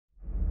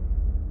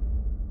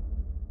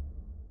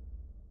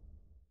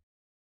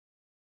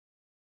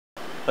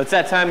It's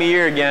that time of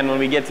year again when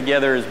we get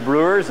together as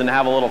brewers and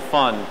have a little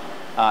fun.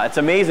 It's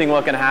amazing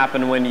what can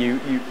happen when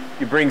you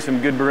bring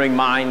some good brewing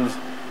minds,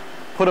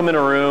 put them in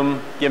a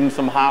room, give them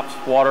some hops,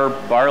 water,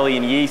 barley,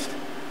 and yeast,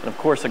 and of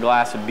course a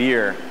glass of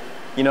beer.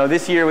 You know,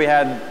 this year we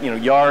had,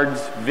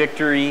 Yards,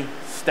 Victory,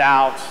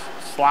 Stouts,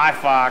 Sly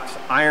Fox,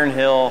 Iron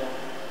Hill,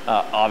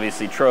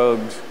 obviously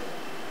Tröegs,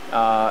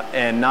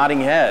 and Notting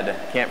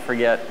Head. Can't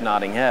forget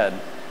Notting Head.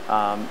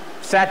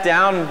 Sat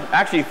down,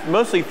 actually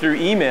mostly through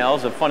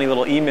emails, a funny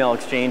little email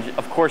exchange,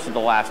 of course at the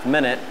last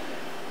minute,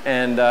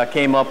 and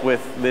came up with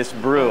this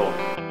brew.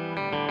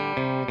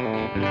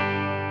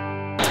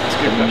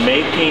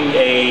 Making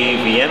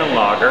a Vienna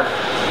lager.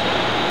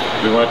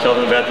 We want to tell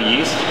them about the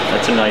yeast?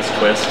 That's a nice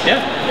twist. Yeah.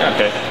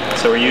 Okay.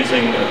 So we're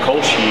using a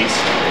Kolsch yeast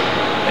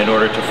in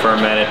order to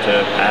ferment it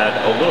to add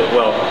a little,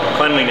 well,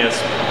 cleanliness,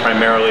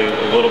 primarily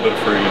a little bit of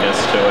fruitiness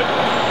to it.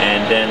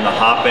 And then the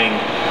hopping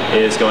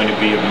is going to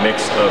be a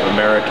mix of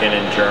American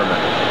and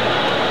German.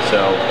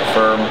 So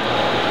firm,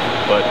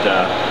 but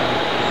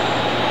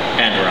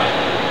and rye.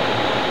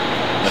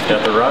 Left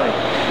out the rye.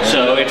 Yeah.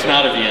 So it's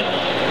not a Vienna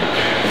lager.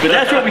 But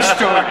that's where we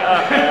started.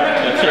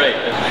 That's right.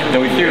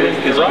 And we threw it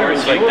because Robert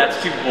was like, that's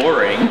too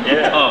boring.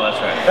 Yeah. Oh, that's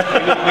right.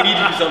 We need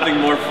to do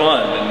something more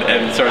fun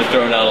and started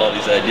throwing out all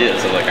these ideas.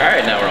 So like, all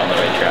right, now we're on the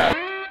right track.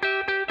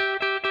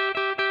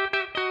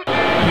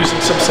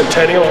 Using some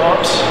Centennial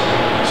hops.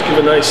 Just give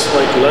a nice,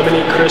 like,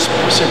 lemony, crisp,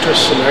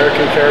 citrus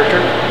American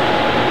character.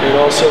 And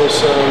also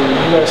some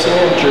US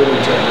and German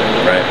tender.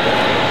 Right.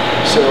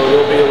 So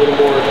there'll be a little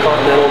more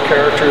continental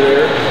character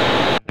there.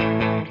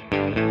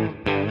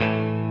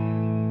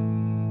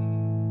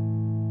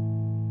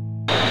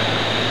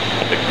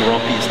 The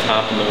grumpiest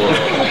hop in the world.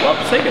 Well,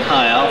 I'm thinking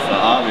high alpha,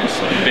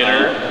 obviously.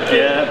 Bitter.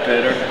 Yeah,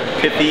 bitter.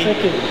 Pithy. I'm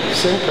thinking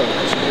Simcoe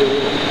is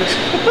really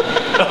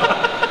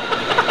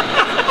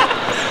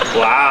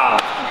Wow.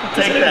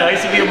 Take that.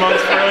 Nice to be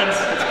amongst friends.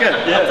 It's good.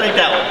 Yeah. I'll take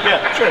that one. Yeah,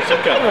 sure,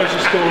 Simcoe. I was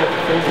just going with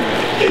the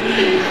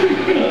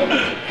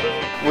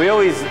thinking. We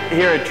always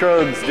here at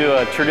Tröegs do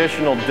a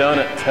traditional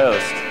donut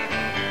toast.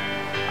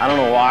 I don't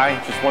know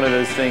why, just one of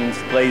those things,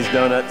 glazed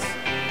donuts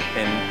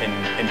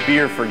and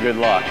beer for good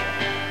luck.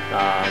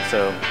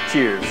 So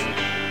cheers.